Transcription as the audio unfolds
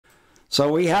So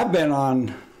we have been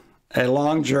on a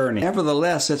long journey.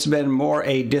 Nevertheless, it's been more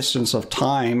a distance of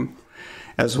time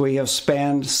as we have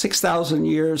spanned 6,000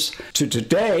 years to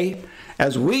today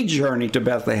as we journey to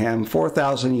Bethlehem,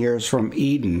 4,000 years from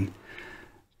Eden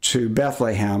to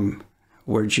Bethlehem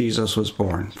where Jesus was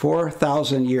born.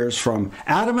 4,000 years from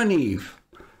Adam and Eve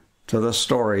to the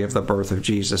story of the birth of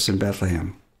Jesus in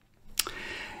Bethlehem.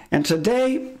 And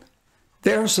today,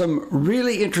 there are some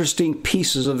really interesting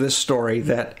pieces of this story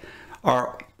that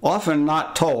are often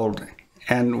not told,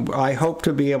 and I hope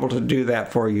to be able to do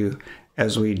that for you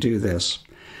as we do this.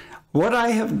 What I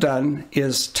have done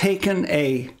is taken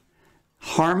a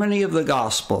harmony of the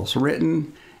Gospels,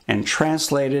 written and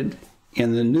translated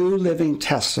in the New Living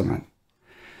Testament,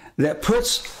 that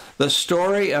puts the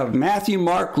story of Matthew,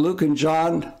 Mark, Luke, and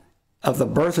John of the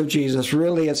birth of Jesus.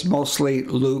 Really, it's mostly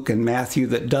Luke and Matthew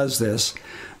that does this.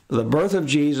 The birth of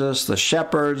Jesus, the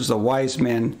shepherds, the wise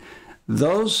men,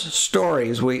 those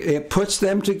stories, it puts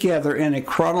them together in a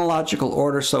chronological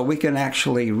order so we can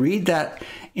actually read that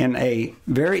in a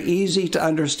very easy to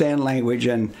understand language,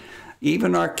 and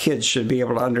even our kids should be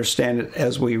able to understand it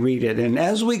as we read it. And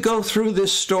as we go through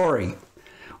this story,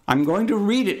 I'm going to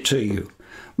read it to you,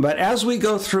 but as we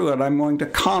go through it, I'm going to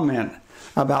comment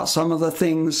about some of the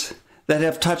things that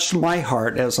have touched my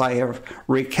heart as I have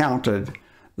recounted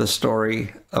the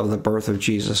story of the birth of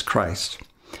Jesus Christ.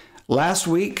 Last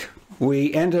week,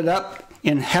 we ended up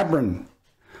in Hebron,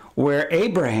 where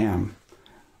Abraham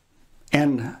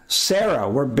and Sarah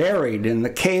were buried in the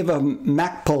cave of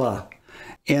Machpelah.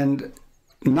 And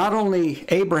not only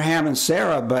Abraham and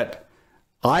Sarah, but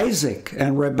Isaac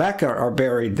and Rebekah are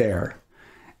buried there.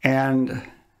 And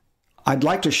I'd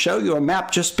like to show you a map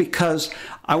just because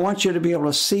I want you to be able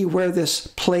to see where this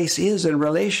place is in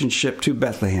relationship to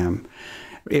Bethlehem.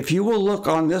 If you will look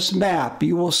on this map,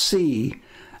 you will see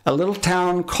a little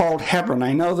town called Hebron.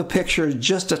 I know the picture is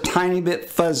just a tiny bit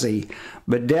fuzzy,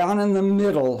 but down in the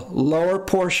middle, lower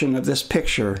portion of this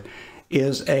picture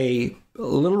is a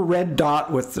little red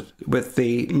dot with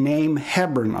the name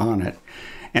Hebron on it.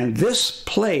 And this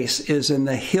place is in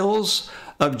the hills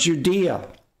of Judea.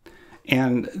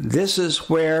 And this is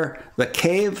where the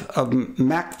cave of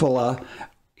Machpelah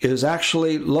is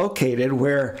actually located,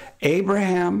 where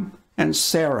Abraham and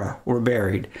Sarah were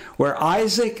buried, where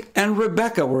Isaac and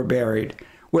Rebekah were buried,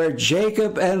 where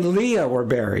Jacob and Leah were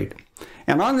buried.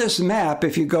 And on this map,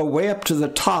 if you go way up to the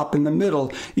top in the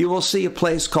middle, you will see a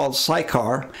place called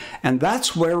Sychar, and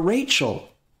that's where Rachel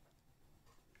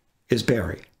is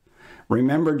buried.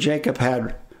 Remember, Jacob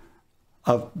had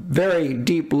a very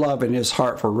deep love in his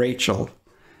heart for Rachel,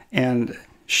 and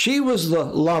she was the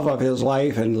love of his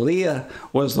life, and Leah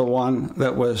was the one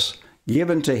that was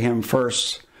given to him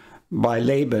first by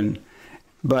Laban.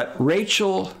 But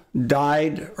Rachel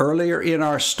died earlier in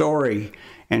our story,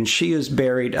 and she is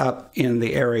buried up in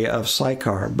the area of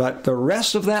Sychar. But the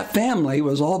rest of that family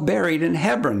was all buried in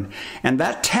Hebron, and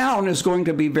that town is going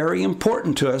to be very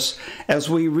important to us as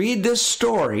we read this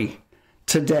story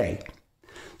today.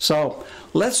 So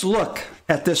let's look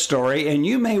at this story, and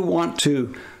you may want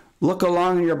to look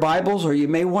along in your Bibles, or you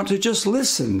may want to just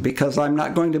listen, because I'm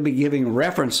not going to be giving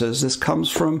references. This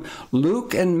comes from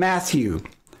Luke and Matthew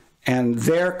and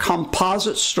their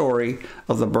composite story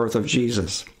of the birth of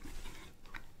Jesus.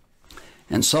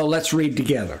 And so let's read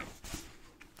together.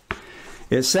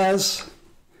 It says,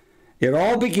 it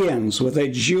all begins with a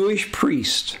Jewish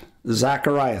priest,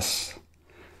 Zacharias,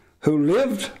 who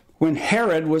lived when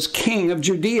Herod was king of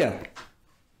Judea.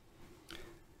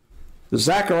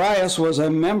 Zacharias was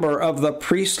a member of the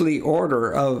priestly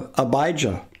order of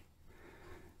Abijah,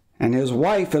 and his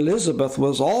wife Elizabeth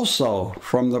was also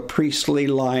from the priestly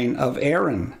line of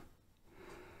Aaron.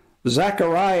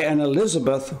 Zachariah and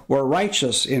Elizabeth were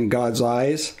righteous in God's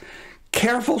eyes,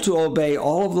 careful to obey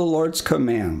all of the Lord's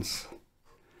commands.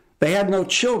 They had no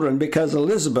children because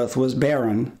Elizabeth was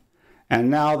barren, and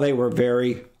now they were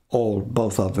very old,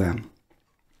 both of them.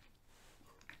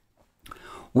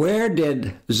 Where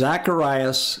did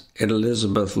Zacharias and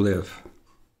Elizabeth live?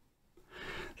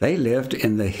 They lived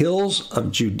in the hills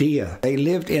of Judea. They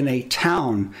lived in a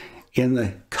town in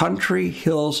the country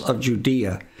hills of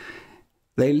Judea.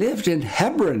 They lived in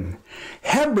Hebron.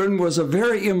 Hebron was a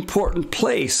very important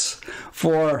place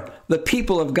for the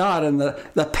people of God and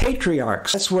the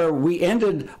patriarchs. That's where we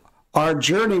ended our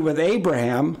journey with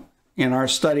Abraham in our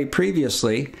study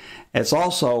previously. It's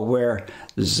also where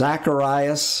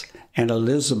Zacharias and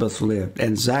Elizabeth lived.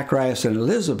 And Zacharias and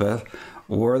Elizabeth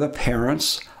were the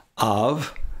parents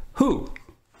of who?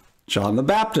 John the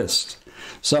Baptist.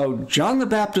 So John the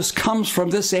Baptist comes from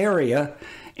this area,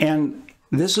 and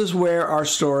this is where our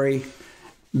story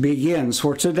begins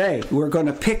for today. We're going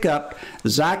to pick up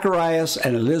Zacharias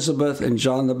and Elizabeth and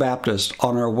John the Baptist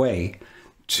on our way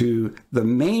to the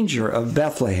manger of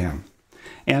Bethlehem.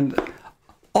 And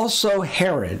also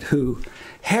Herod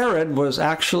was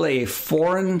actually a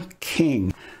foreign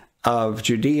king of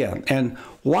Judea. And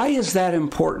why is that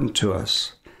important to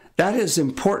us? That is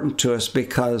important to us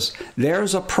because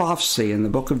there's a prophecy in the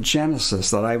book of Genesis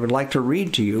that I would like to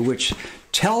read to you, which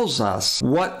tells us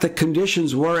what the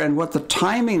conditions were and what the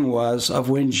timing was of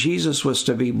when Jesus was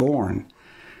to be born.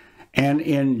 And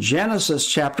in Genesis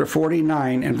chapter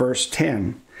 49 and verse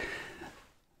 10,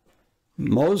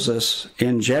 Moses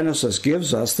in Genesis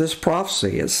gives us this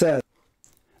prophecy. It says,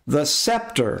 "The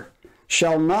scepter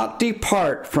shall not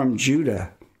depart from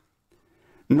Judah,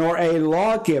 nor a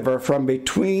lawgiver from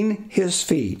between his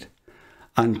feet,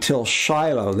 until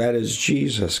Shiloh," that is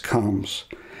Jesus, "comes,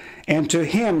 and to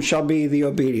him shall be the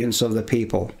obedience of the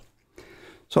people."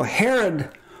 So Herod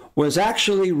was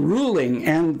actually ruling,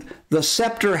 and the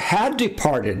scepter had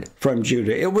departed from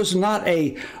Judah. It was not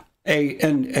a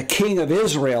king of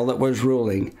Israel that was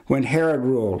ruling when Herod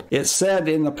ruled. It said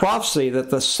in the prophecy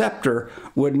that the scepter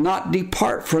would not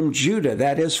depart from Judah,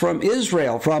 that is, from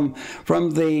Israel, from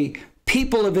the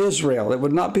people of Israel. It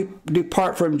would not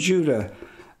depart from Judah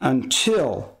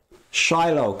until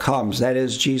Shiloh comes, that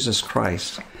is, Jesus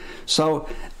Christ. So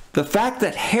the fact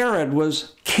that Herod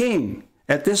was king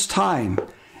at this time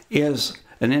is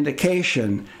an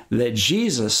indication that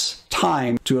Jesus'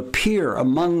 time to appear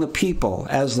among the people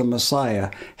as the Messiah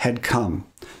had come.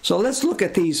 So let's look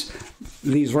at these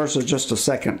verses just a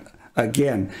second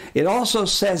again. It also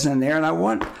says in there, and I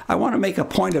want to make a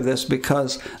point of this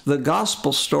because the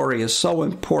gospel story is so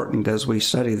important as we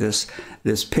study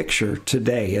this picture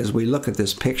today, as we look at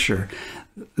this picture.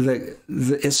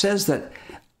 It says that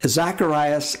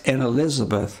Zacharias and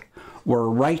Elizabeth were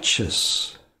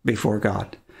righteous before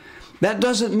God. That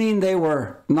doesn't mean they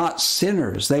were not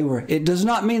sinners. It does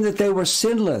not mean that they were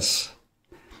sinless.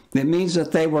 It means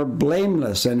that they were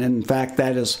blameless. And in fact,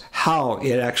 that is how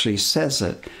it actually says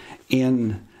it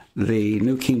in the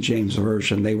New King James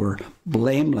Version. They were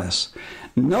blameless.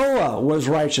 Noah was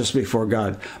righteous before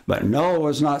God, but Noah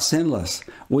was not sinless.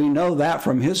 We know that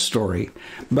from his story.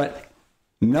 But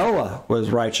Noah was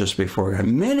righteous before God.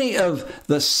 Many of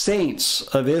the saints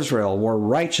of Israel were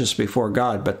righteous before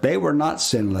God, but they were not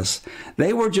sinless.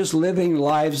 They were just living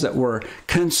lives that were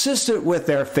consistent with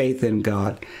their faith in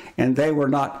God, and they were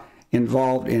not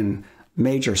involved in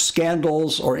major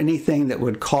scandals or anything that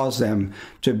would cause them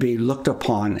to be looked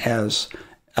upon as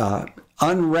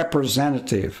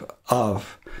unrepresentative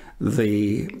of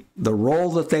the role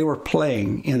that they were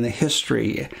playing in the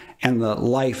history and the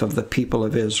life of the people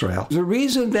of Israel. The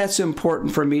reason that's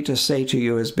important for me to say to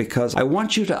you is because I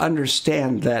want you to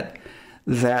understand that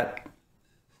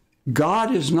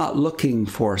God is not looking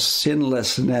for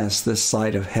sinlessness this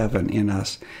side of heaven in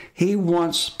us. He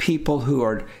wants people who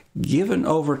are given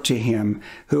over to him,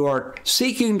 who are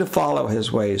seeking to follow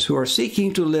his ways, who are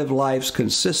seeking to live lives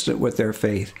consistent with their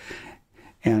faith.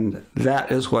 And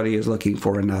that is what he is looking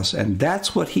for in us. And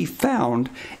that's what he found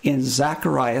in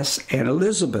Zacharias and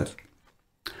Elizabeth.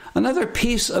 Another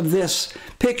piece of this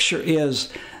picture is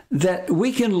that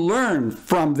we can learn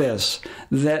from this,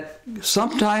 that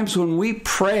sometimes when we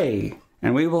pray,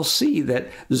 and we will see that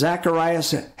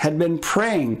Zacharias had been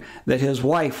praying that his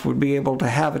wife would be able to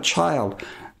have a child.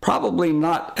 Probably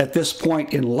not at this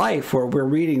point in life where we're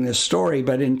reading this story,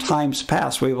 but in times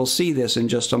past. We will see this in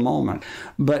just a moment.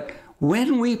 But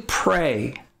when we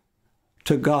pray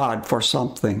to God for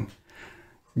something,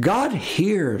 God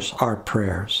hears our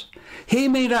prayers. He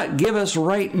may not give us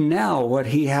right now what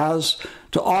he has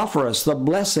to offer us, the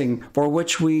blessing for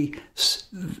which we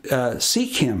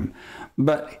seek him,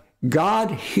 but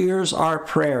God hears our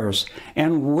prayers.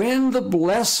 And when the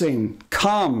blessing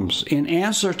comes in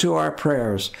answer to our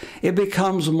prayers, it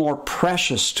becomes more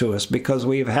precious to us because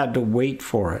we've had to wait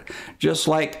for it. Just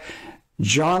like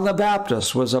John the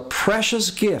Baptist was a precious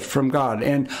gift from God,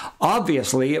 and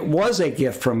obviously it was a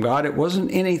gift from God. It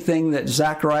wasn't anything that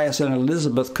Zacharias and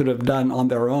Elizabeth could have done on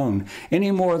their own, any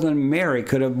more than Mary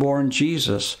could have borne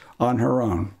Jesus on her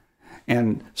own.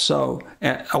 And so,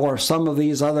 or some of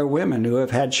these other women who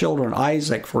have had children,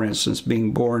 Isaac, for instance,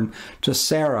 being born to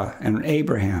Sarah and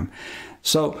Abraham.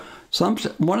 So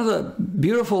one of the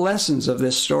beautiful lessons of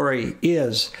this story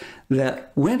is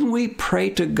that when we pray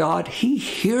to God, he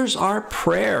hears our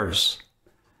prayers.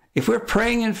 If we're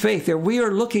praying in faith, if we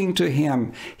are looking to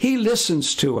him, he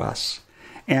listens to us.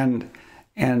 And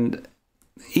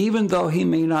even though he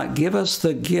may not give us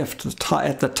the gift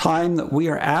at the time that we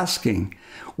are asking,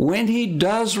 when he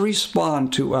does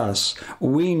respond to us,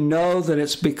 we know that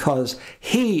it's because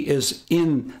he is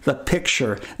in the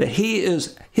picture, that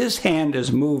his hand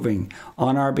is moving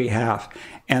on our behalf,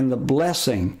 and the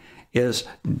blessing is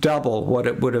double what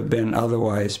it would have been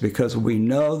otherwise, because we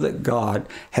know that God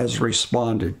has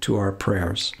responded to our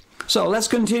prayers. So let's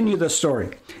continue the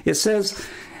story. It says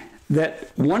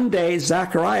that one day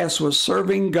Zacharias was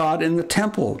serving God in the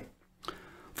temple,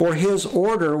 for his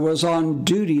order was on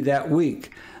duty that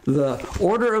week. The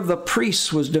order of the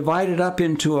priests was divided up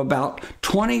into about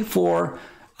 24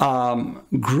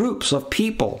 groups of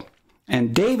people.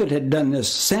 And David had done this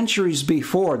centuries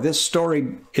before this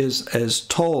story is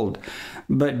told.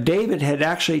 But David had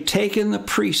actually taken the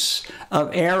priests of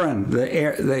Aaron, the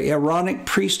Aaronic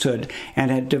priesthood,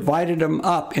 and had divided them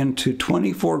up into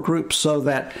 24 groups, so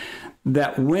that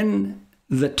when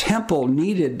the temple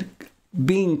needed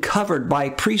being covered by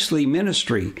priestly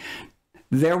ministry,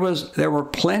 there were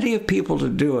plenty of people to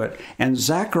do it. And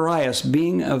Zacharias,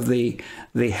 being of the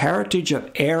heritage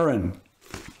of Aaron,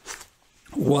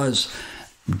 was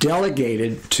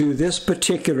delegated to this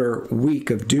particular week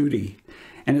of duty.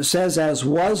 And it says, as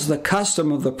was the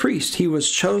custom of the priest, he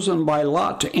was chosen by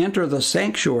lot to enter the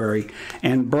sanctuary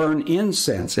and burn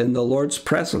incense in the Lord's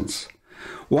presence.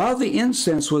 While the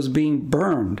incense was being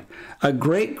burned, a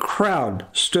great crowd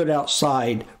stood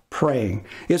outside praying.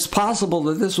 It's possible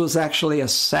that this was actually a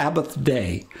Sabbath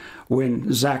day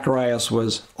when Zacharias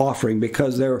was offering,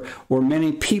 because there were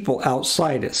many people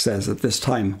outside, it says, at this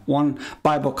time. One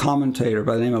Bible commentator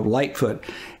by the name of Lightfoot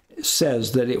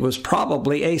says that it was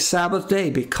probably a Sabbath day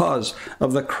because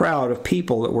of the crowd of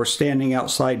people that were standing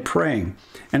outside praying.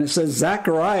 And it says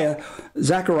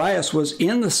Zacharias was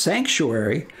in the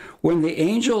sanctuary when the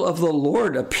angel of the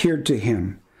Lord appeared to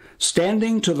him,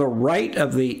 standing to the right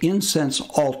of the incense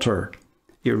altar.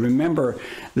 You remember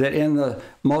that in the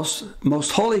most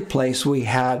holy place we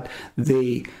had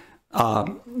the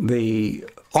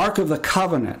Ark of the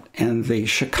Covenant and the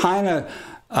Shekinah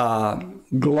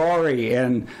glory,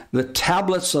 and the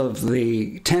tablets of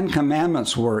the Ten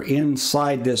Commandments were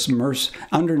inside this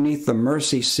underneath the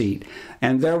mercy seat.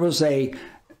 And there was a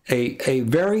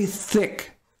very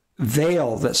thick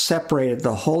veil that separated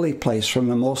the holy place from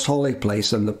the most holy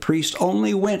place, and the priest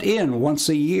only went in once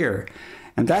a year.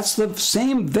 And that's the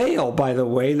same veil, by the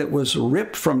way, that was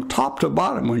ripped from top to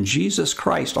bottom when Jesus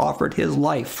Christ offered his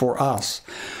life for us.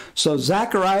 So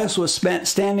Zacharias was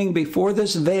standing before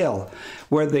this veil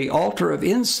where the altar of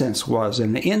incense was,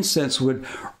 and the incense would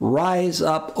rise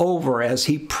up over as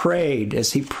he prayed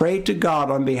to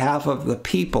God on behalf of the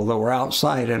people that were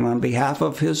outside and on behalf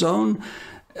of his own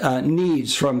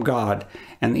needs from God.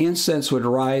 And the incense would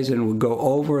rise and would go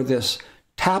over this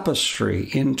tapestry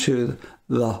into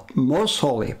the most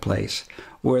holy place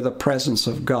where the presence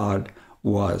of God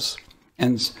was.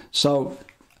 And so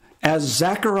as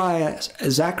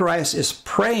Zacharias is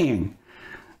praying,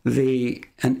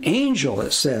 an angel,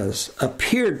 it says,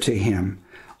 appeared to him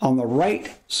on the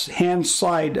right-hand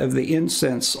side of the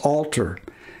incense altar.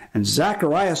 And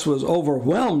Zacharias was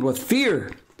overwhelmed with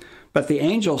fear. But the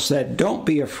angel said, "Don't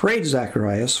be afraid,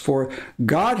 Zacharias, for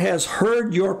God has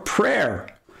heard your prayer,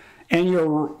 and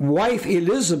your wife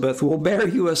Elizabeth will bear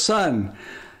you a son."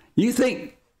 You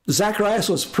think Zacharias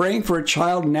was praying for a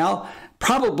child now?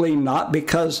 Probably not,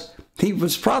 because he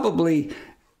probably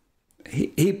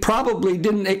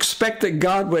didn't expect that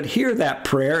God would hear that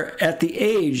prayer at the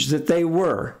age that they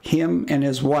were, him and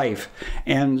his wife.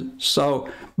 And so,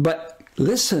 but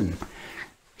listen,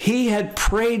 he had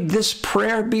prayed this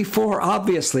prayer before,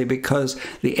 obviously, because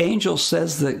the angel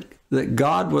says that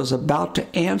God was about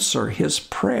to answer his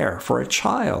prayer for a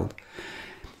child.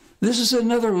 This is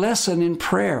another lesson in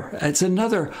prayer. It's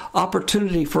another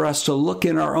opportunity for us to look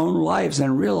in our own lives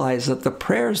and realize that the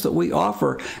prayers that we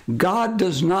offer, God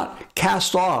does not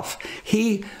cast off.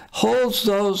 He holds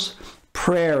those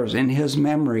prayers in his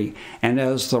memory, and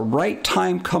as the right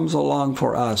time comes along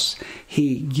for us,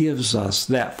 he gives us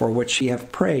that for which we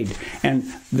have prayed. And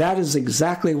that is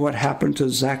exactly what happened to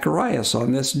Zacharias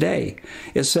on this day.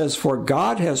 It says, "For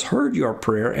God has heard your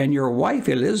prayer, and your wife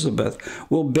Elizabeth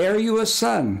will bear you a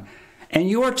son, and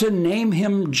you are to name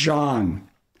him John."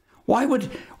 Why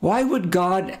would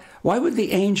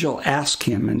the angel ask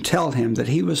him and tell him that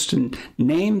he was to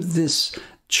name this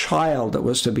child that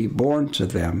was to be born to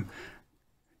them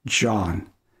John?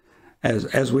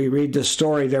 As we read this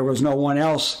story, there was no one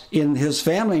else in his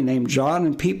family named John,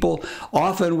 and people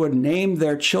often would name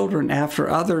their children after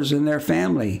others in their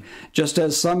family, just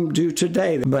as some do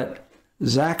today. But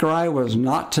Zachariah was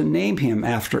not to name him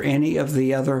after any of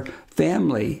the other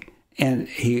family, and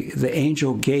the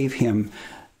angel gave him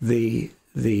the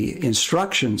the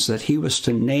instructions that he was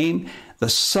to name the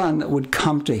son that would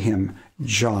come to him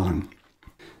John.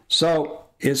 So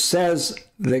it says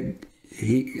that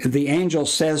the angel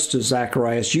says to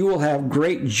Zacharias, "You will have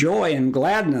great joy and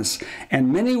gladness,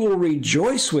 and many will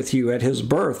rejoice with you at his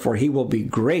birth, for he will be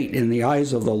great in the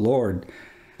eyes of the Lord.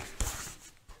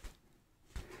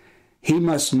 He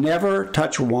must never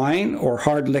touch wine or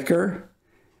hard liquor,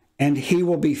 and he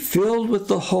will be filled with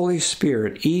the Holy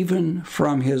Spirit even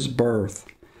from his birth.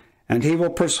 And he will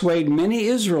persuade many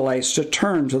Israelites to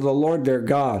turn to the Lord their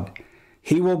God.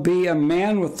 He will be a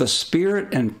man with the spirit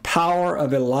and power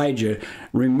of Elijah."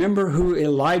 Remember who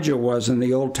Elijah was in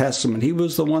the Old Testament. He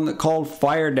was the one that called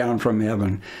fire down from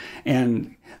heaven.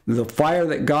 And the fire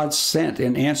that God sent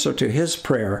in answer to his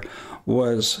prayer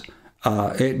was,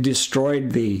 it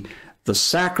destroyed the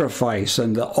sacrifice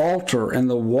and the altar and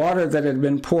the water that had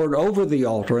been poured over the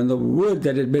altar and the wood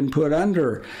that had been put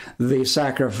under the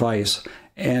sacrifice.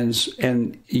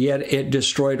 And yet it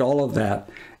destroyed all of that.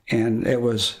 And it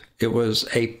was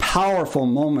a powerful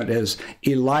moment as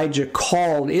Elijah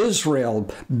called Israel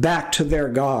back to their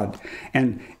God.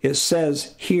 And it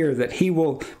says here that he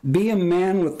will be a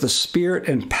man with the spirit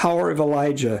and power of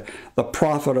Elijah, the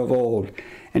prophet of old.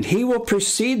 And he will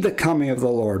precede the coming of the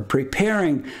Lord,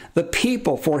 preparing the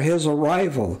people for his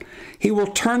arrival. He will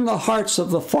turn the hearts of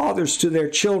the fathers to their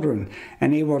children,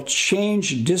 and he will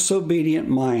change disobedient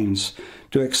minds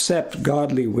to accept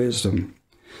godly wisdom.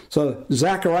 So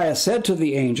Zechariah said to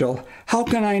the angel, "How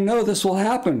can I know this will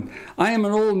happen? I am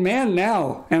an old man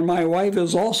now, and my wife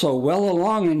is also well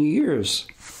along in years."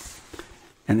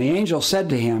 And the angel said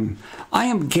to him, "I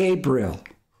am Gabriel.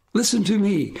 Listen to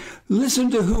me.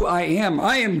 Listen to who I am.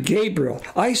 I am Gabriel.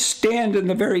 I stand in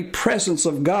the very presence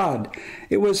of God.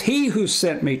 It was he who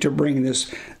sent me to bring this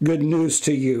good news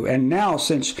to you. And now,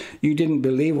 since you didn't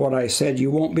believe what I said, you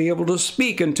won't be able to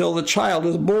speak until the child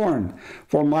is born.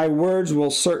 For my words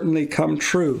will certainly come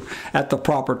true at the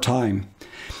proper time."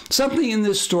 Something in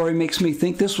this story makes me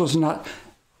think this was not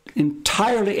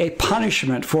entirely a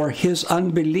punishment for his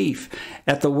unbelief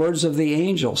at the words of the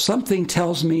angel. Something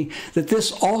tells me that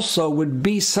this also would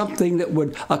be something that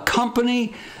would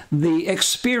accompany the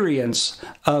experience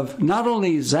of not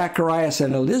only Zacharias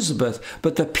and Elizabeth,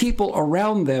 but the people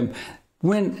around them.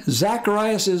 When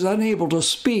Zacharias is unable to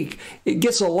speak, it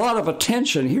gets a lot of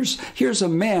attention. Here's a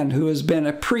man who has been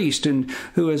a priest and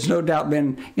who has no doubt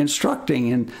been instructing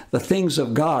in the things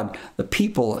of God, the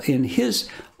people in his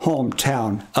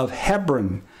hometown of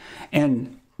Hebron.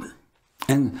 And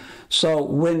so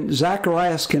when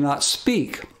Zacharias cannot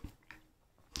speak,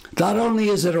 not only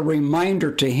is it a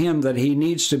reminder to him that he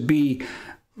needs to be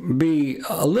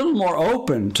a little more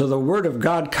open to the word of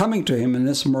God coming to him in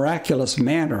this miraculous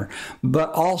manner,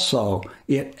 but also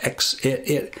it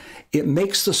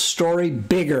makes the story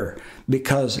bigger,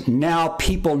 because now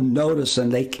people notice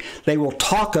and they will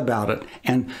talk about it.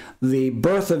 And the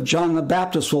birth of John the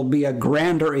Baptist will be a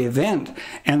grander event.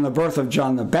 And the birth of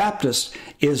John the Baptist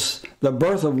is the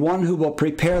birth of one who will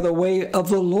prepare the way of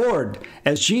the Lord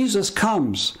as Jesus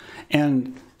comes.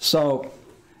 And so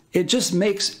it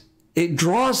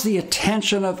draws the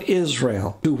attention of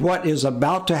Israel to what is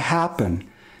about to happen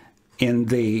in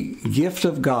the gift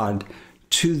of God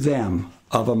to them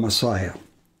of a Messiah.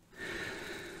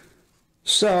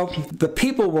 So the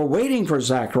people were waiting for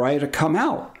Zechariah to come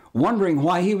out, wondering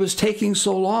why he was taking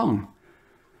so long.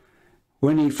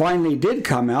 When he finally did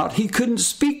come out, he couldn't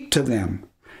speak to them.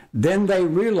 Then they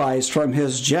realized from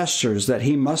his gestures that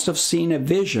he must have seen a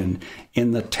vision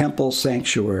in the temple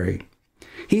sanctuary.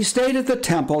 He stayed at the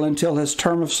temple until his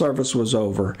term of service was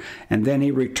over, and then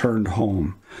he returned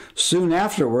home. Soon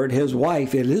afterward, his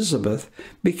wife, Elizabeth,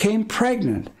 became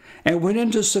pregnant and went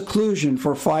into seclusion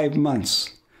for 5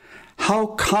 months. "How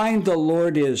kind the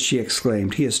Lord is," she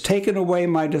exclaimed. "He has taken away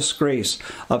my disgrace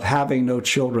of having no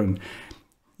children."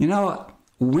 You know,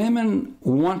 women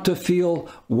want to feel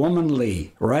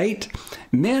womanly, right?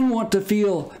 Men want to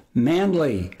feel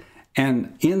manly.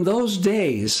 And in those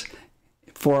days,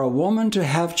 for a woman to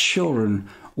have children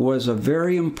was a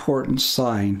very important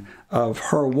sign of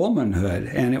her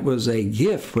womanhood. And it was a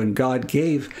gift when God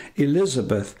gave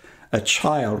Elizabeth a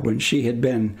child when she had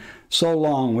been so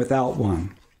long without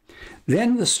one.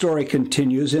 Then the story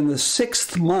continues. In the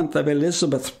 6th month of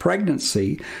Elizabeth's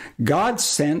pregnancy, God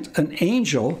sent an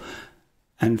angel.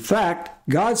 In fact,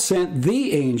 God sent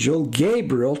the angel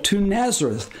Gabriel to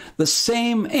Nazareth. The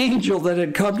same angel that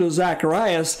had come to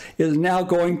Zacharias is now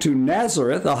going to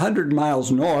Nazareth, 100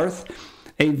 miles north,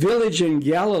 a village in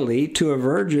Galilee, to a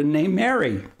virgin named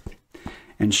Mary.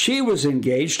 And she was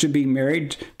engaged to be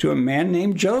married to a man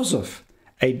named Joseph,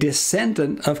 a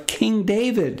descendant of King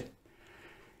David.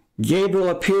 Gabriel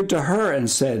appeared to her and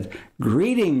said,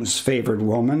 "Greetings, favored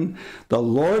woman. The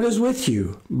Lord is with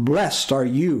you. Blessed are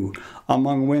you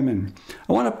among women."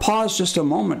 I want to pause just a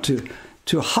moment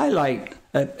to highlight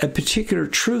a particular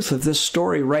truth of this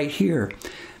story right here.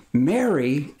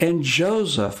 Mary and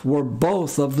Joseph were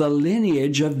both of the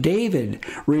lineage of David.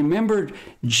 Remember,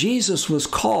 Jesus was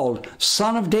called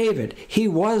Son of David. He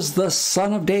was the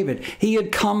Son of David. He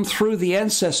had come through the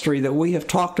ancestry that we have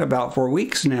talked about for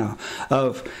weeks now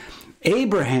of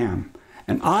Abraham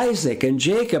and Isaac and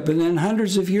Jacob, and then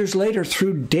hundreds of years later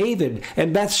through David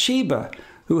and Bathsheba,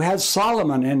 who had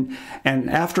Solomon, and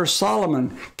after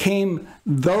Solomon came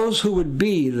those who would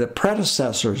be the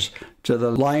predecessors to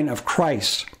the line of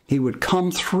Christ. He would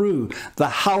come through the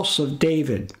house of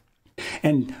David.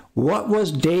 And what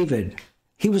was David?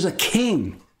 He was a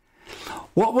king.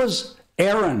 What was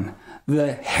Aaron?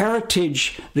 The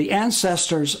heritage, the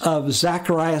ancestors of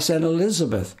Zacharias and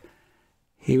Elizabeth.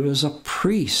 He was a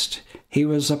priest. He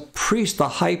was a priest, the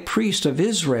high priest of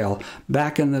Israel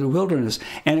back in the wilderness.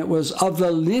 And it was of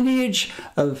the lineage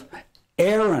of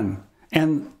Aaron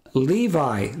and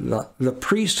Levi, the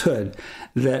priesthood,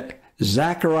 that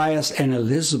Zacharias and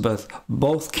Elizabeth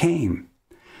both came.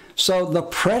 So the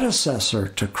predecessor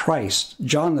to Christ,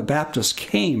 John the Baptist,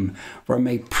 came from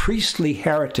a priestly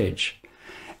heritage.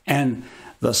 And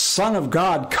the Son of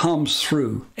God comes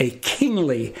through a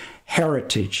kingly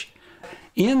heritage.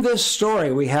 In this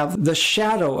story, we have the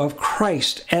shadow of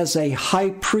Christ as a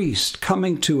high priest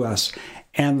coming to us,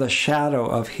 and the shadow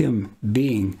of him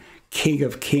being King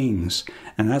of Kings.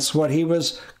 And that's what he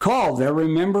was called. There,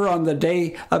 remember, on the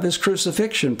day of his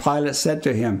crucifixion, Pilate said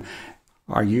to him,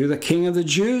 "Are you the King of the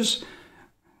Jews?"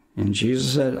 And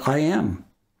Jesus said, "I am."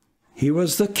 He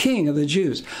was the King of the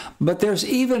Jews. But there's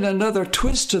even another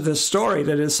twist to this story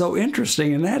that is so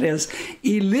interesting, and that is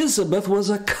Elizabeth was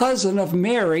a cousin of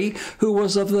Mary, who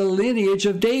was of the lineage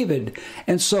of David.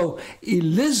 And so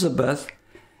Elizabeth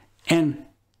and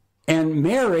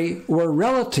Mary were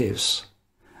relatives.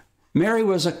 Mary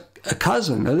was a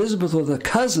cousin. Elizabeth was a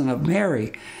cousin of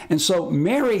Mary. And so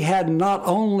Mary had not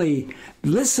only,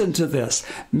 listen to this,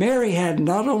 Mary had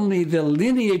not only the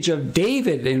lineage of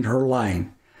David in her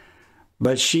line,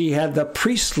 but she had the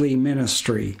priestly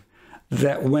ministry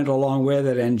that went along with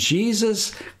it. And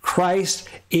Jesus Christ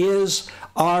is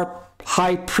our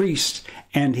high priest,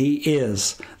 and he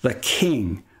is the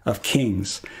King of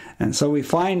Kings. And so we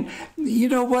find, you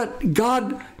know what,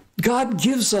 God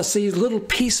gives us these little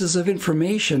pieces of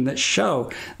information that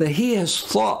show that he has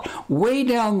thought way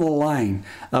down the line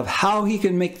of how he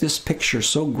can make this picture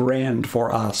so grand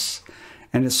for us.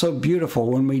 And it's so beautiful.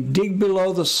 When we dig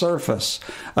below the surface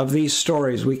of these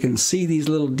stories, we can see these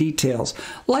little details.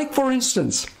 Like, for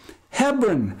instance,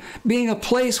 Hebron being a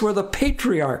place where the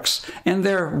patriarchs and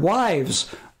their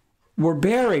wives were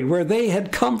buried, where they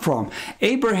had come from.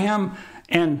 Abraham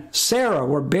and Sarah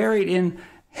were buried in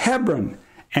Hebron,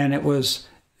 and it was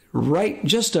right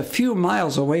just a few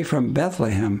miles away from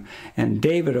Bethlehem. And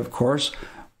David, of course,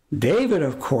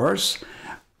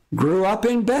 grew up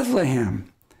in Bethlehem.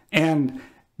 And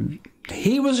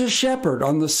he was a shepherd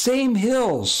on the same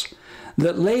hills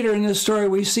that later in the story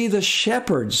we see the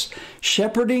shepherds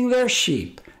shepherding their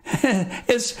sheep.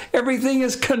 Everything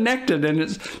is connected, and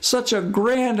it's such a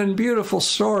grand and beautiful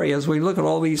story as we look at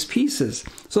all these pieces.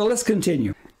 So let's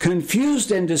continue.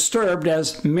 Confused and disturbed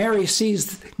as Mary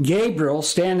sees Gabriel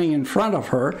standing in front of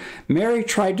her, Mary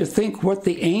tried to think what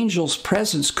the angel's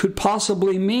presence could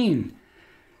possibly mean.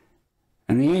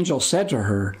 And the angel said to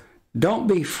her, "Don't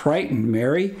be frightened,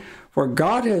 Mary, for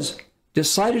God has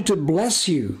decided to bless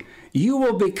you. You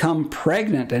will become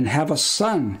pregnant and have a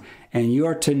son, and you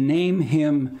are to name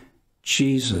him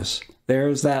Jesus."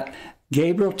 There's that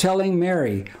Gabriel telling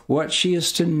Mary what she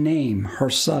is to name her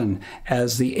son,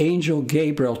 as the angel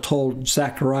Gabriel told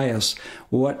Zacharias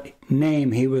what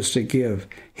name he was to give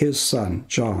his son,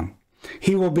 John.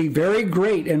 "He will be very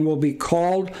great and will be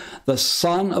called the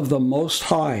Son of the Most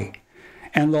High.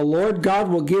 And the Lord God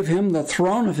will give him the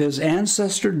throne of his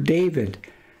ancestor David."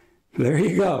 There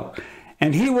you go.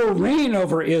 "And he will reign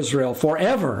over Israel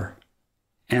forever,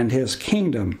 and his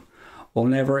kingdom will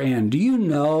never end." Do you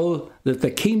know that the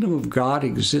kingdom of God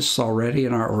exists already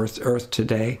in our earth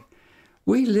today?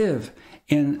 We live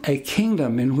in a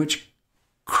kingdom in which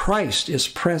Christ is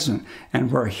present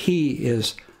and where he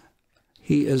is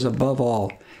above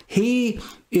all. He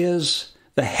is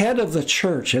the head of the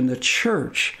church, and the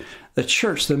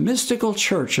mystical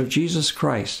church of Jesus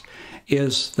Christ,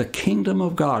 is the kingdom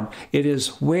of God. It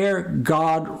is where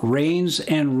God reigns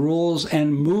and rules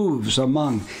and moves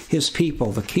among his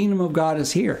people. The kingdom of God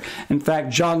is here. In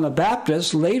fact, John the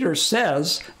Baptist later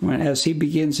says, as he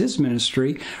begins his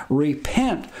ministry,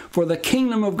 repent, for the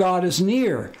kingdom of God is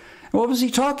near. What was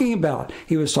he talking about?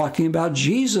 He was talking about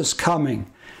Jesus coming.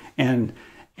 And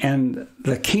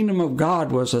the kingdom of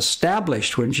God was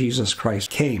established when Jesus Christ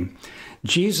came.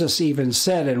 Jesus even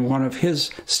said in one of his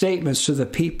statements to the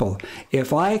people,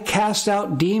 if I cast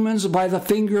out demons by the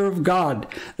finger of God,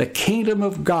 the kingdom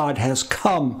of God has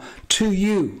come to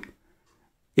you.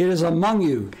 It is among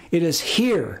you. It is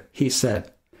here, he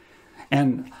said.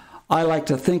 And I like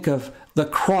to think of the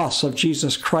cross of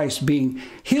Jesus Christ being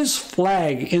his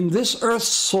flag in this earth's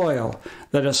soil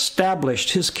that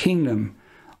established his kingdom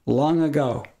long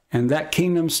ago. And that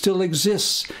kingdom still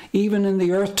exists even in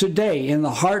the earth today, in the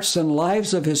hearts and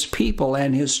lives of his people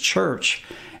and his church.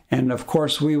 And of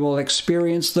course, we will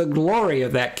experience the glory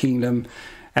of that kingdom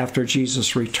after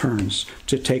Jesus returns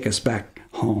to take us back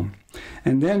home.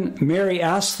 And then Mary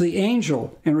asked the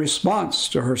angel in response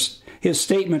to his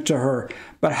statement to her,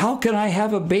 but how can I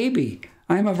have a baby?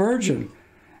 I am a virgin.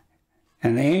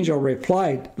 And the angel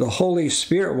replied, the Holy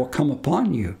Spirit will come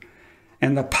upon you,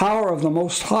 and the power of the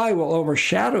Most High will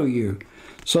overshadow you.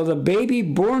 So the baby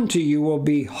born to you will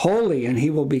be holy, and he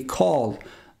will be called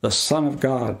the Son of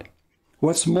God.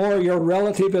 What's more, your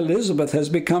relative Elizabeth has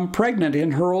become pregnant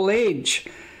in her old age.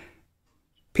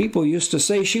 People used to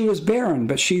say she was barren,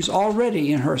 but she's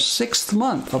already in her 6th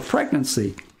month of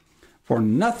pregnancy. For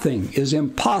nothing is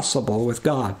impossible with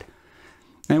God.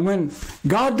 And when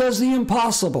God does the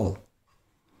impossible,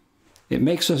 it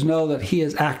makes us know that he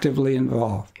is actively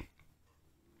involved.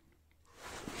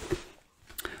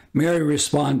 Mary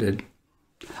responded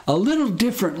a little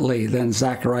differently than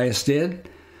Zacharias did.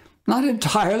 Not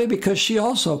entirely, because she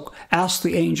also asked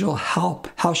the angel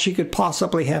how she could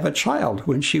possibly have a child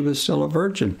when she was still a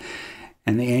virgin.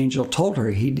 And the angel told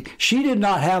her she did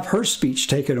not have her speech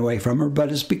taken away from her,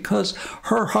 but it's because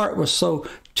her heart was so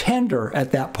tender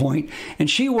at that point, and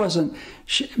she wasn't,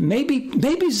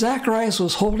 maybe Zacharias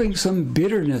was holding some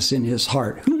bitterness in his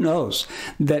heart. Who knows?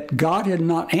 That God had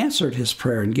not answered his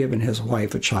prayer and given his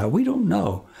wife a child. We don't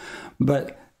know.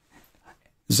 But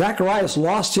Zacharias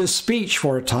lost his speech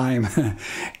for a time,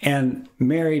 and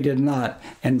Mary did not.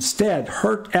 Instead,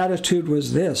 her attitude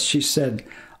was this. She said,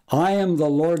 I am the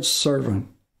Lord's servant,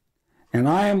 and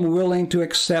I am willing to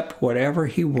accept whatever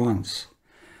he wants.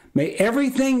 May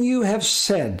everything you have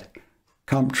said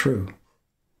come true.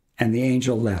 And the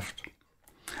angel left.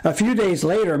 A few days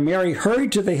later, Mary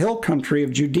hurried to the hill country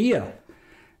of Judea,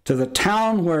 to the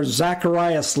town where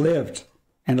Zacharias lived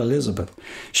and Elizabeth.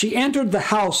 She entered the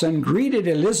house and greeted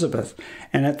Elizabeth,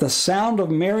 and at the sound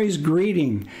of Mary's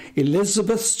greeting,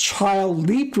 Elizabeth's child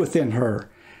leaped within her,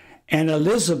 and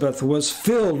Elizabeth was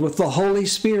filled with the Holy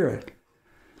Spirit.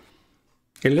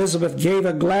 Elizabeth gave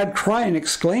a glad cry and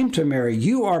exclaimed to Mary,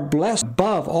 you are blessed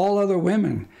above all other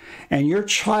women, and your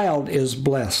child is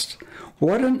blessed.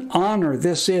 What an honor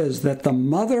this is that the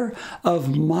mother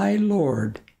of my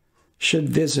Lord should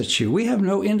visit you. We have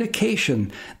no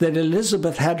indication that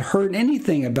Elizabeth had heard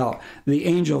anything about the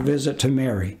angel visit to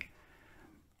Mary.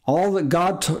 All that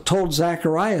God told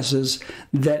Zacharias is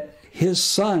that his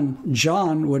son,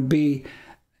 John, would be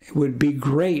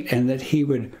great, and that he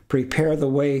would prepare the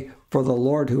way for the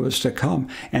Lord who is to come.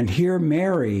 And here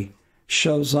Mary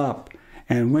shows up.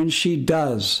 And when she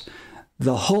does,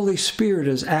 the Holy Spirit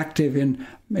is active in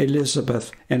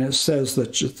Elizabeth. And it says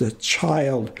that the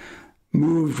child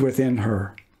moved within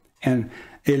her. And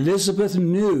Elizabeth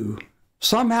knew,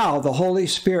 somehow the Holy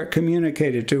Spirit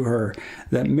communicated to her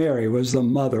that Mary was the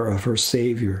mother of her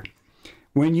Savior.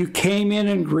 When you came in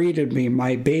and greeted me,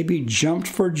 my baby jumped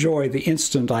for joy the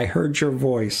instant I heard your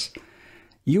voice.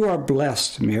 You are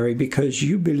blessed, Mary, because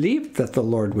you believed that the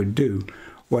Lord would do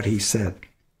what he said.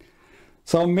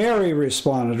 So Mary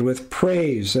responded with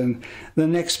praise, and the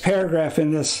next paragraph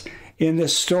in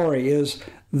this story is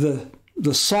the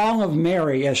song of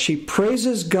Mary as she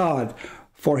praises God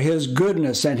for his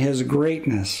goodness and his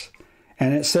greatness.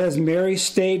 And it says Mary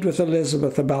stayed with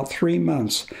Elizabeth about 3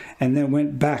 months and then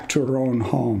went back to her own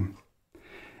home.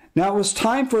 Now it was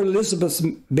time for Elizabeth's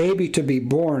baby to be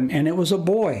born, and it was a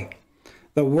boy.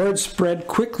 The word spread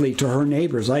quickly to her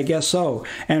neighbors, I guess so,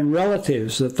 and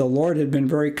relatives, that the Lord had been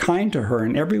very kind to her,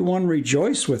 and everyone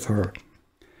rejoiced with her.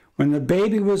 When the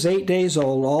baby was 8 days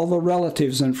old, all the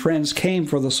relatives and friends came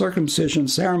for the circumcision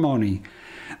ceremony.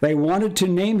 They wanted to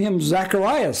name him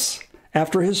Zacharias,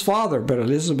 after his father, but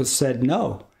Elizabeth said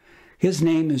no. His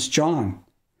name is John.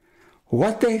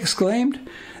 What, they exclaimed?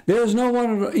 There is no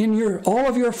one in all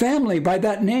of your family by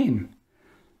that name.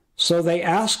 So they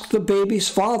asked the baby's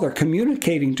father,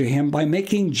 communicating to him by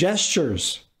making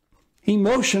gestures. He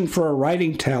motioned for a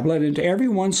writing tablet, and to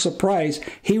everyone's surprise,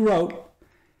 he wrote,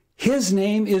 "His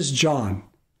name is John."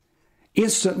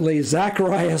 Instantly,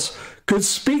 Zacharias could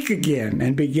speak again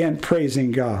and began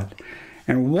praising God.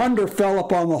 And wonder fell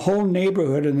upon the whole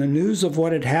neighborhood, and the news of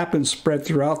what had happened spread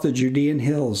throughout the Judean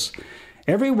hills.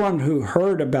 Everyone who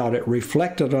heard about it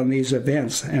reflected on these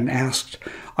events and asked,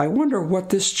 "I wonder what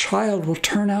this child will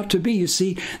turn out to be." You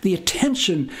see, the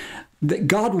attention that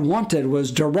God wanted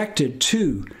was directed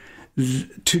to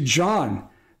John,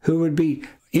 who would be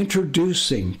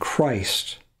introducing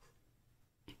Christ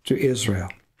to Israel.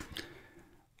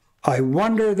 "I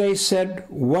wonder," they said,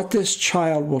 "what this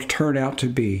child will turn out to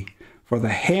be, for the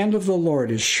hand of the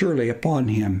Lord is surely upon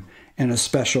him in a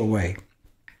special way."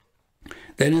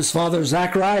 Then his father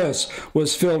Zacharias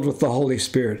was filled with the Holy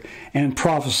Spirit and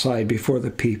prophesied before the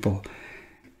people.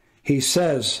 He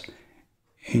says,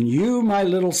 "And you, my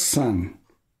little son,"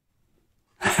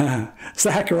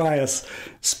 Zacharias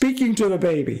speaking to the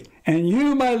baby, "and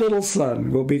you, my little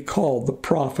son, will be called the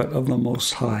prophet of the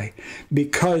Most High,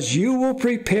 because you will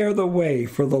prepare the way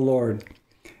for the Lord.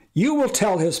 You will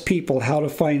tell his people how to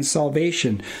find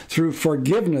salvation through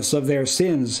forgiveness of their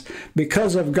sins.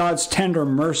 Because of God's tender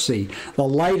mercy, the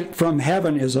light from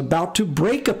heaven is about to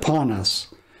break upon us,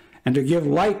 and to give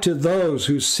light to those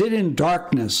who sit in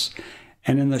darkness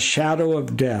and in the shadow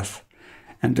of death,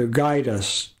 and to guide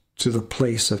us to the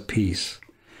place of peace."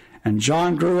 And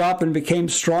John grew up and became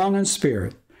strong in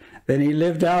spirit. Then he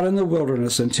lived out in the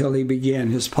wilderness until he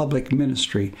began his public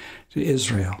ministry to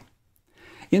Israel.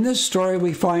 In this story,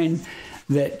 we find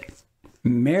that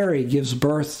Mary gives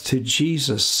birth to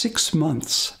Jesus 6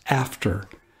 months after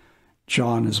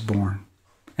John is born.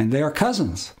 And they are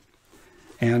cousins.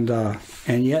 And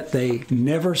yet they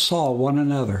never saw one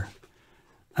another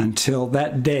until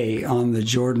that day on the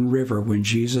Jordan River when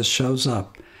Jesus shows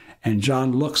up. And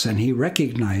John looks and he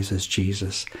recognizes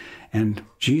Jesus. And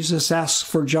Jesus asks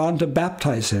for John to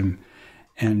baptize him.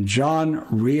 And John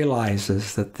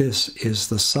realizes that this is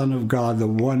the Son of God, the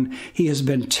one he has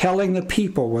been telling the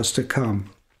people was to come.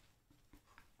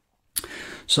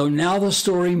 So now the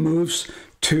story moves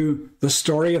to the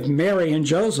story of Mary and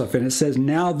Joseph. And it says,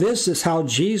 "Now this is how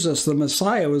Jesus, the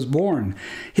Messiah, was born.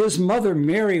 His mother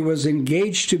Mary was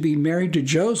engaged to be married to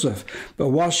Joseph, but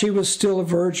while she was still a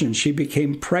virgin, she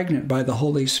became pregnant by the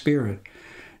Holy Spirit.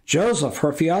 Joseph,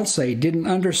 her fiancé, didn't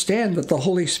understand that the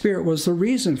Holy Spirit was the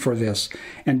reason for this,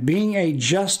 and being a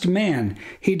just man,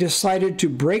 he decided to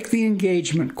break the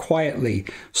engagement quietly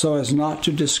so as not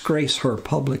to disgrace her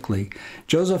publicly."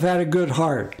 Joseph had a good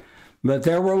heart, but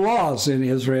there were laws in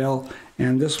Israel,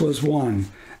 and this was one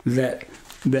that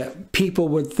people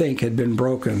would think had been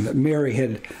broken, that Mary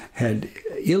had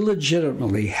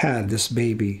illegitimately had this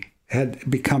baby, had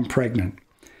become pregnant.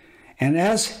 And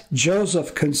as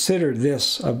Joseph considered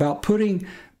this about putting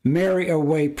Mary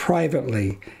away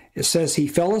privately, it says he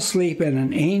fell asleep and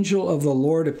an angel of the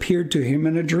Lord appeared to him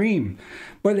in a dream.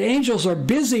 But angels are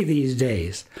busy these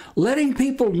days, letting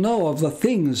people know of the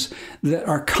things that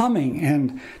are coming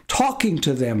and talking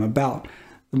to them about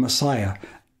the Messiah.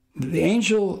 The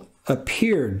angel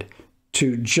appeared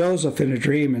to Joseph in a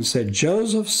dream and said,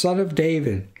 "Joseph, son of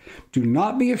David, do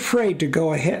not be afraid to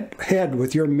go ahead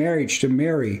with your marriage to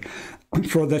Mary,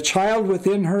 for the child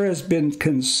within her has been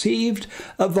conceived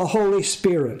of the Holy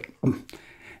Spirit,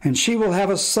 and she will have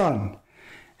a son,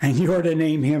 and you are to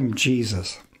name him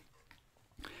Jesus,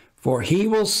 for he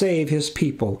will save his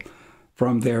people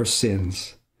from their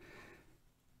sins."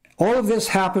 All of this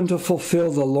happened to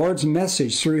fulfill the Lord's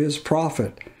message through his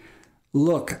prophet.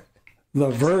 "Look, the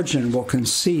virgin will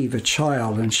conceive a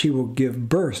child, and she will give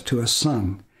birth to a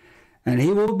son, and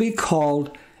he will be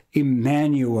called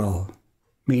Immanuel,"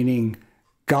 meaning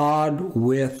God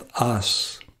with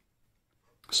us.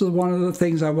 This is one of the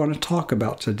things I want to talk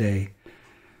about today.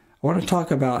 I want to talk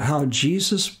about how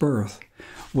Jesus' birth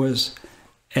was,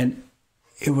 and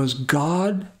it was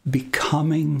God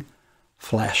becoming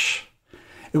flesh.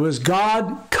 It was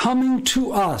God coming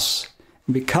to us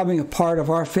and becoming a part of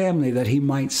our family that he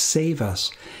might save us.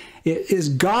 It is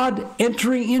God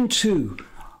entering into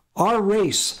our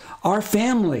race, our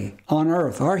family on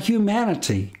earth, our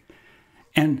humanity,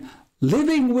 and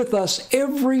living with us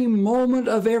every moment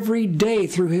of every day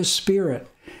through his Spirit.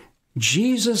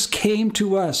 Jesus came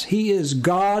to us. He is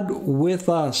God with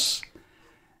us.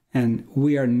 And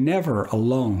we are never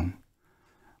alone.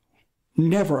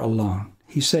 Never alone.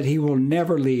 He said he will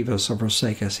never leave us or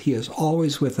forsake us. He is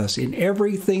always with us in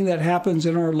everything that happens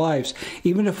in our lives.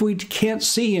 Even if we can't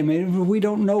see him, even if we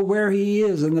don't know where he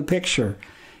is in the picture,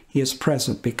 he is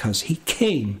present because he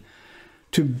came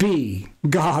to be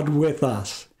God with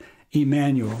us.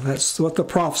 Immanuel. That's what the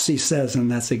prophecy says,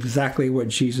 and that's exactly what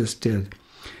Jesus did.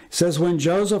 It says, when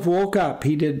Joseph woke up,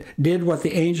 he did what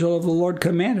the angel of the Lord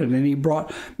commanded, and he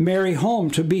brought Mary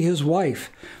home to be his wife.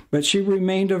 But she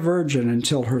remained a virgin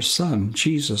until her son,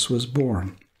 Jesus, was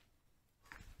born.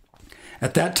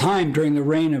 At that time, during the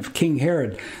reign of King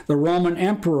Herod, the Roman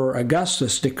Emperor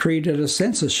Augustus decreed that a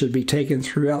census should be taken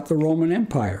throughout the Roman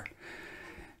Empire.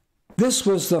 This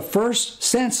was the first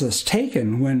census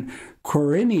taken when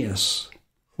Quirinius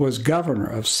was governor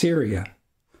of Syria.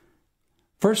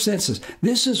 First census.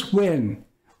 This is when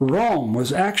Rome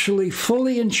was actually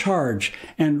fully in charge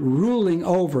and ruling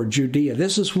over Judea.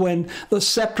 This is when the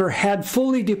scepter had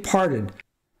fully departed.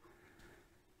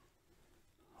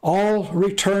 All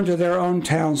returned to their own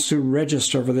towns to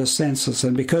register for this census.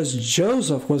 And because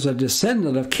Joseph was a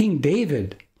descendant of King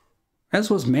David,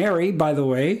 as was Mary, by the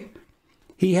way,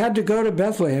 he had to go to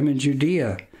Bethlehem in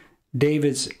Judea,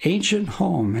 David's ancient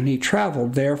home, and he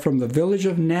traveled there from the village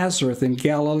of Nazareth in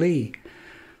Galilee,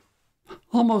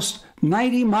 almost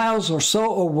 90 miles or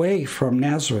so away from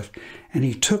Nazareth, and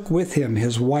he took with him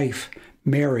his wife,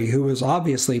 Mary, who was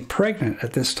obviously pregnant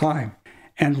at this time.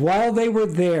 And while they were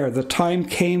there, the time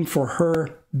came for her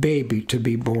baby to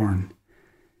be born.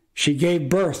 She gave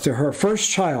birth to her first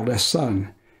child, a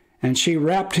son, and she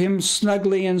wrapped him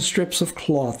snugly in strips of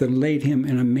cloth and laid him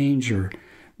in a manger,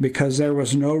 because there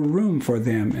was no room for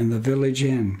them in the village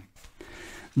inn.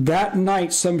 That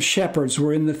night some shepherds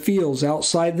were in the fields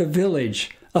outside the village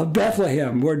of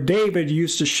Bethlehem, where David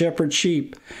used to shepherd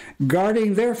sheep,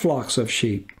 guarding their flocks of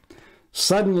sheep.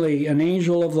 Suddenly an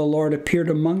angel of the Lord appeared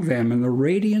among them, and the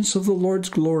radiance of the Lord's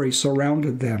glory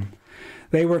surrounded them.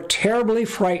 They were terribly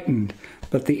frightened,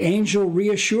 but the angel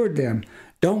reassured them.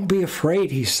 "Don't be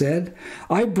afraid," he said.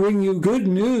 "I bring you good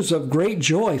news of great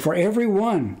joy for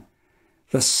everyone.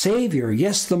 The Savior,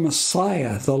 yes, the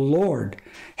Messiah, the Lord,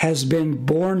 has been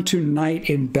born tonight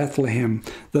in Bethlehem,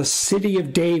 the city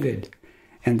of David.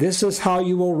 And this is how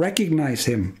you will recognize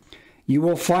him. You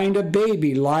will find a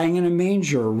baby lying in a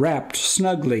manger, wrapped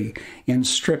snugly in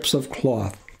strips of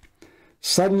cloth."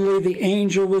 Suddenly the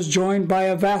angel was joined by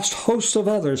a vast host of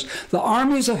others, the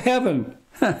armies of heaven.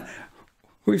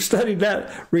 We've studied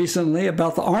that recently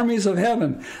about the armies of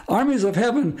heaven. Armies of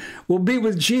heaven will be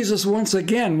with Jesus once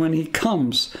again when he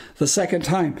comes the second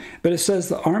time. But it says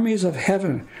the armies of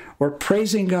heaven were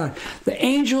praising God. The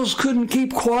angels couldn't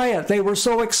keep quiet. They were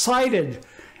so excited.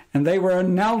 And they were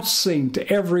announcing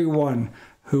to everyone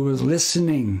who was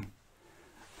listening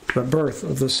the birth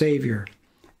of the Savior.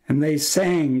 And they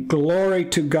sang, "Glory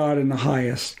to God in the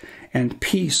highest, and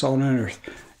peace on earth,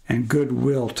 and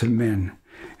goodwill to men."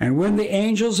 And when the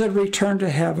angels had returned to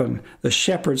heaven, the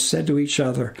shepherds said to each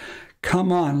other,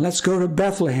 "Come on, let's go to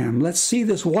Bethlehem. Let's see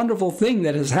this wonderful thing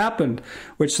that has happened,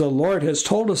 which the Lord has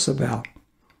told us about."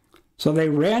 So they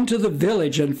ran to the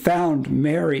village and found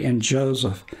Mary and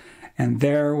Joseph. And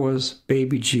there was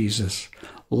baby Jesus,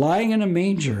 lying in a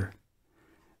manger.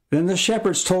 Then the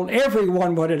shepherds told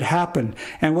everyone what had happened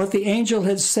and what the angel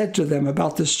had said to them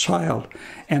about this child.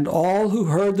 And all who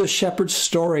heard the shepherd's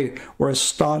story were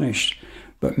astonished.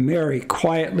 But Mary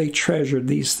quietly treasured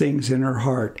these things in her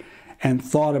heart and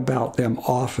thought about them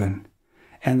often.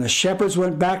 And the shepherds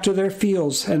went back to their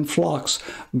fields and flocks,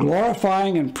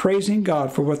 glorifying and praising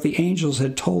God for what the angels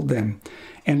had told them,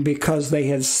 and because they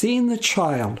had seen the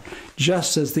child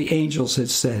just as the angels had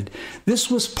said.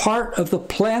 This was part of the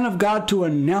plan of God to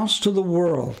announce to the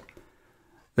world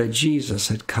that Jesus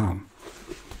had come.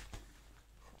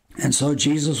 And so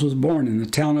Jesus was born in the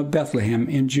town of Bethlehem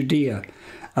in Judea.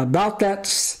 About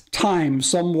that time,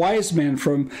 some wise men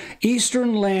from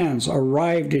eastern lands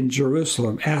arrived in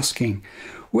Jerusalem, asking,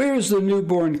 "Where is the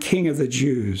newborn King of the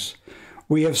Jews?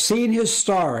 We have seen his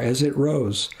star as it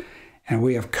rose, and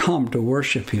we have come to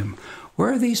worship him."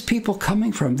 Where are these people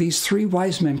coming from? These three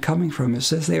wise men coming from? It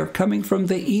says they are coming from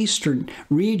the eastern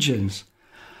regions.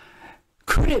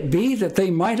 Could it be that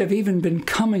they might have even been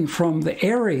coming from the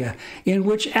area in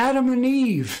which Adam and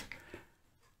Eve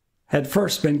had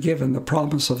first been given the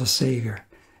promise of a Savior?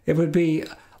 It would be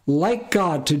like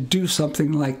God to do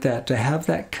something like that, to have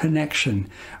that connection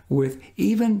with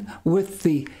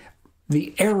the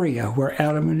area where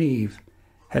Adam and Eve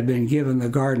had been given the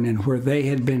garden and where they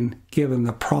had been given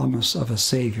the promise of a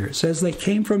Savior. It says they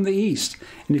came from the east.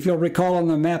 And if you'll recall on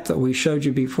the map that we showed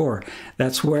you before,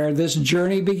 that's where this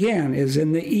journey began, is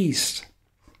in the east.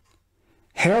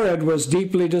 Herod was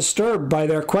deeply disturbed by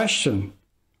their question,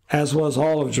 as was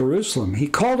all of Jerusalem. He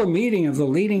called a meeting of the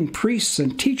leading priests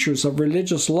and teachers of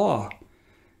religious law.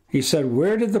 He said,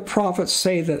 "Where did the prophets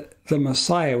say that the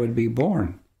Messiah would be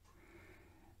born?"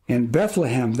 In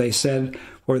Bethlehem, they said,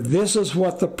 for this is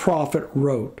what the prophet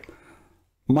wrote.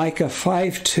 Micah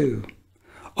 5:2.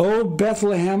 O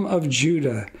Bethlehem of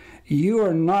Judah, you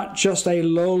are not just a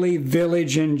lowly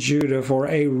village in Judah, for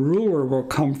a ruler will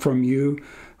come from you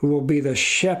who will be the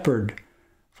shepherd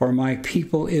for my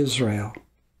people Israel.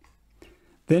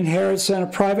 Then Herod sent a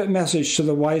private message to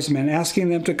the wise men, asking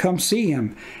them to come see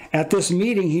him. At this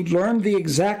meeting, he learned the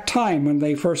exact time when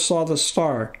they first saw the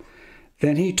star.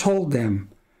 Then he told them,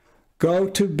 go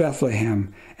to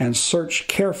Bethlehem and search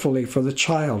carefully for the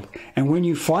child. And when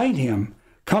you find him,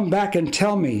 come back and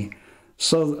tell me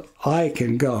so that I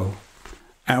can go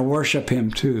and worship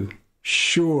him too.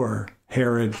 Sure,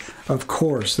 Herod, of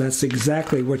course, that's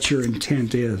exactly what your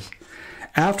intent is.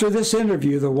 After this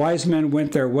interview, the wise men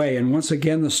went their way, and once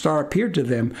again the star appeared to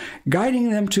them, guiding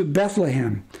them to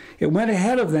Bethlehem. It went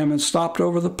ahead of them and stopped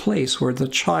over the place where the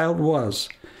child was.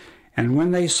 And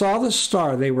when they saw the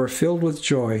star, they were filled with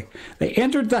joy. They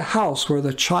entered the house where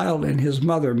the child and his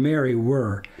mother Mary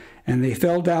were, and they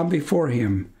fell down before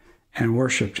him and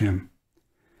worshipped him.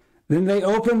 Then they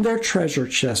opened their treasure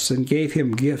chests and gave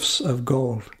him gifts of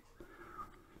gold,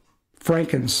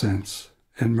 frankincense,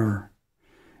 and myrrh.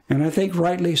 And I think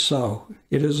rightly so,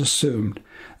 it is assumed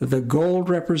that the gold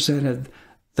represented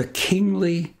the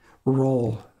kingly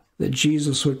role that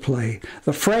Jesus would play.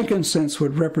 The frankincense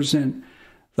would represent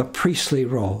the priestly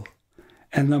role,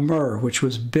 and the myrrh, which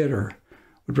was bitter,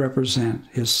 would represent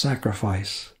his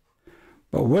sacrifice.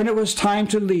 But when it was time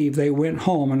to leave, they went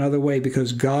home another way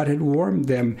because God had warned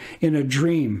them in a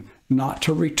dream not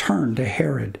to return to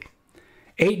Herod.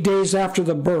 8 days after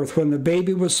the birth, when the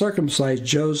baby was circumcised,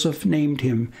 Joseph named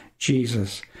him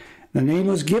Jesus. The name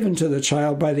was given to the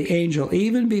child by the angel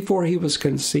even before he was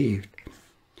conceived.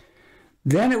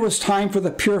 Then it was time for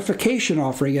the purification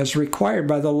offering as required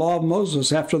by the law of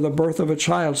Moses after the birth of a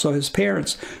child. So his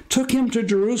parents took him to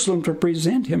Jerusalem to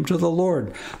present him to the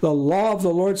Lord. The law of the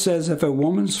Lord says if a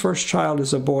woman's first child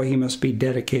is a boy, he must be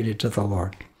dedicated to the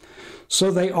Lord.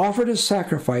 So they offered a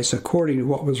sacrifice according to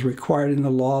what was required in the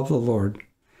law of the Lord.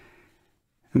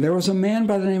 And there was a man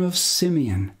by the name of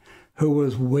Simeon who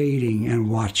was waiting and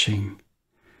watching.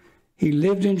 He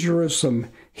lived in Jerusalem.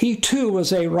 He too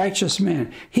was a righteous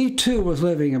man. He too was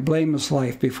living a blameless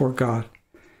life before God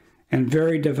and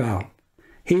very devout.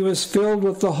 He was filled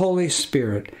with the Holy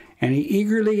Spirit, and he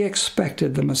eagerly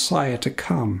expected the Messiah to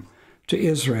come to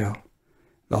Israel.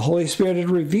 The Holy Spirit had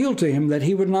revealed to him that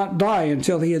he would not die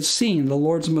until he had seen the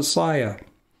Lord's Messiah.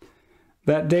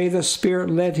 That day the Spirit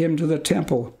led him to the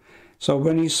temple. So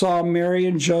when he saw Mary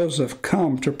and Joseph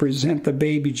come to present the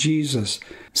baby Jesus,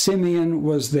 Simeon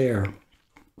was there.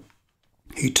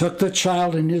 He took the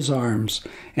child in his arms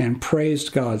and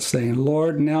praised God, saying,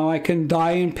 Lord, now I can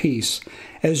die in peace.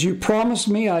 As you promised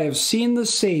me, I have seen the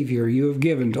Savior you have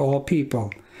given to all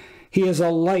people. He is a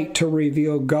light to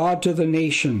reveal God to the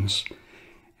nations,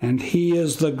 and he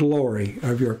is the glory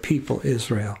of your people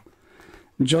Israel.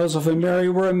 Joseph and Mary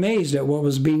were amazed at what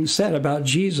was being said about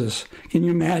Jesus. Can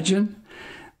you imagine?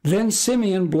 Then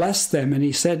Simeon blessed them, and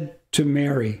he said to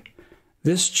Mary,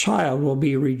 this child will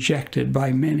be rejected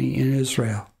by many in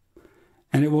Israel,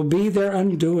 and it will be their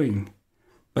undoing,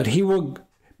 but he will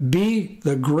be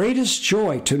the greatest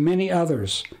joy to many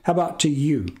others. How about to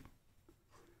you?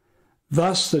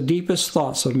 Thus the deepest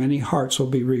thoughts of many hearts will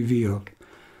be revealed,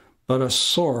 but a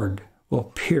sword will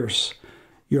pierce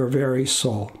your very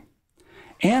soul.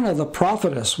 Anna the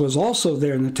prophetess was also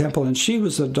there in the temple, and she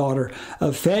was the daughter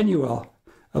of Phanuel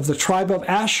of the tribe of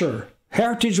Asher.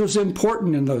 Heritage was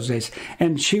important in those days,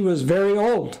 and she was very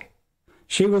old.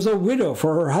 She was a widow,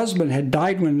 for her husband had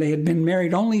died when they had been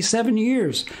married only 7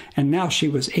 years, and now she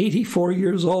was 84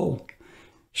 years old.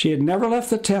 She had never left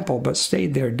the temple, but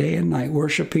stayed there day and night,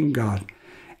 worshiping God,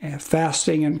 and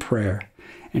fasting and prayer.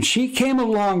 And she came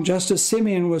along just as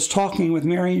Simeon was talking with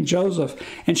Mary and Joseph,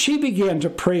 and she began to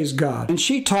praise God. And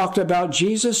she talked about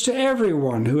Jesus to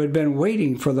everyone who had been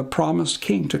waiting for the promised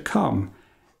king to come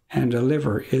and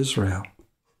deliver Israel.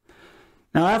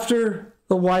 Now, after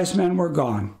the wise men were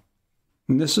gone,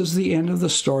 and this is the end of the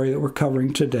story that we're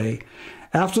covering today,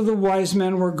 after the wise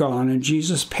men were gone and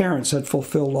Jesus' parents had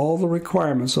fulfilled all the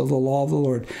requirements of the law of the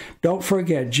Lord, don't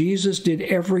forget, Jesus did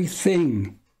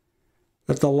everything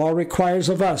that the law requires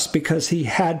of us because he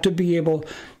had to be able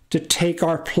to take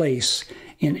our place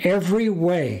in every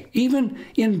way, even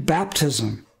in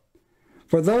baptism.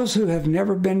 For those who have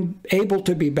never been able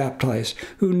to be baptized,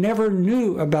 who never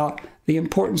knew about the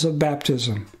importance of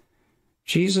baptism,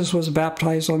 Jesus was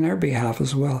baptized on their behalf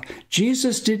as well.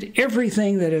 Jesus did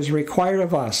everything that is required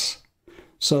of us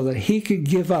so that he could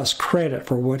give us credit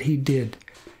for what he did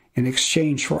in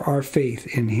exchange for our faith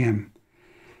in him.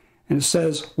 And it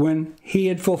says, when he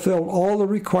had fulfilled all the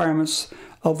requirements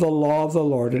of the law of the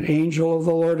Lord, an angel of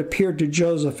the Lord appeared to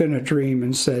Joseph in a dream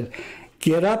and said,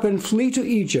 "Get up and flee to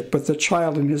Egypt with the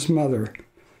child and his mother,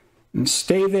 and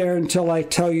stay there until I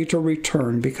tell you to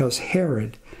return, because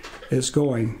Herod is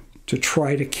going to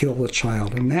try to kill the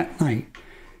child." And that night,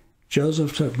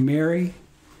 Joseph took Mary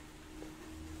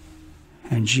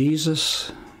and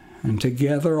Jesus, and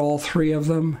together all three of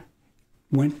them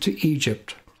went to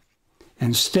Egypt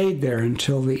and stayed there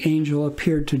until the angel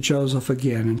appeared to Joseph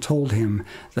again and told him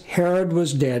that Herod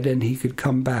was dead and he could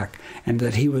come back, and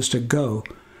that he was to go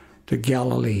to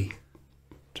Galilee.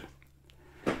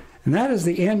 And that is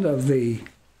the end of the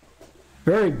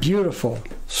very beautiful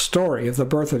story of the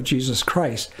birth of Jesus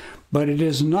Christ. But it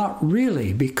is not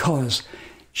really, because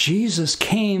Jesus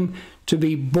came to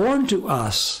be born to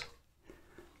us,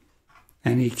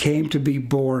 and he came to be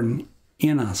born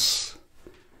in us.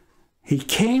 He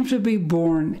came to be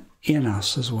born in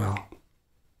us as well.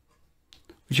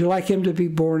 Would you like him to be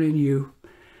born in you?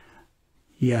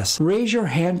 Yes. Raise your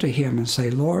hand to him and say,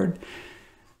 "Lord,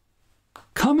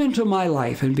 come into my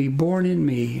life and be born in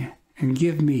me and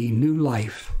give me new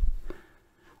life."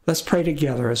 Let's pray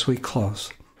together as we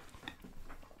close.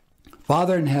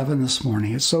 Father in heaven, this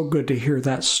morning, it's so good to hear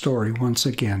that story once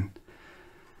again.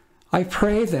 I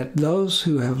pray that those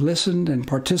who have listened and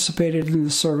participated in the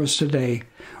service today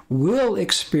will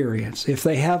experience, if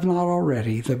they have not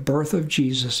already, the birth of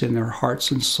Jesus in their hearts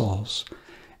and souls,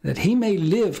 that he may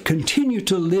live, continue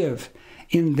to live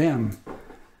in them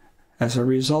as a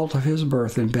result of his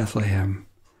birth in Bethlehem.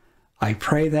 I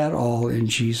pray that all in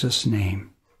Jesus' name.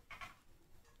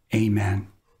 Amen.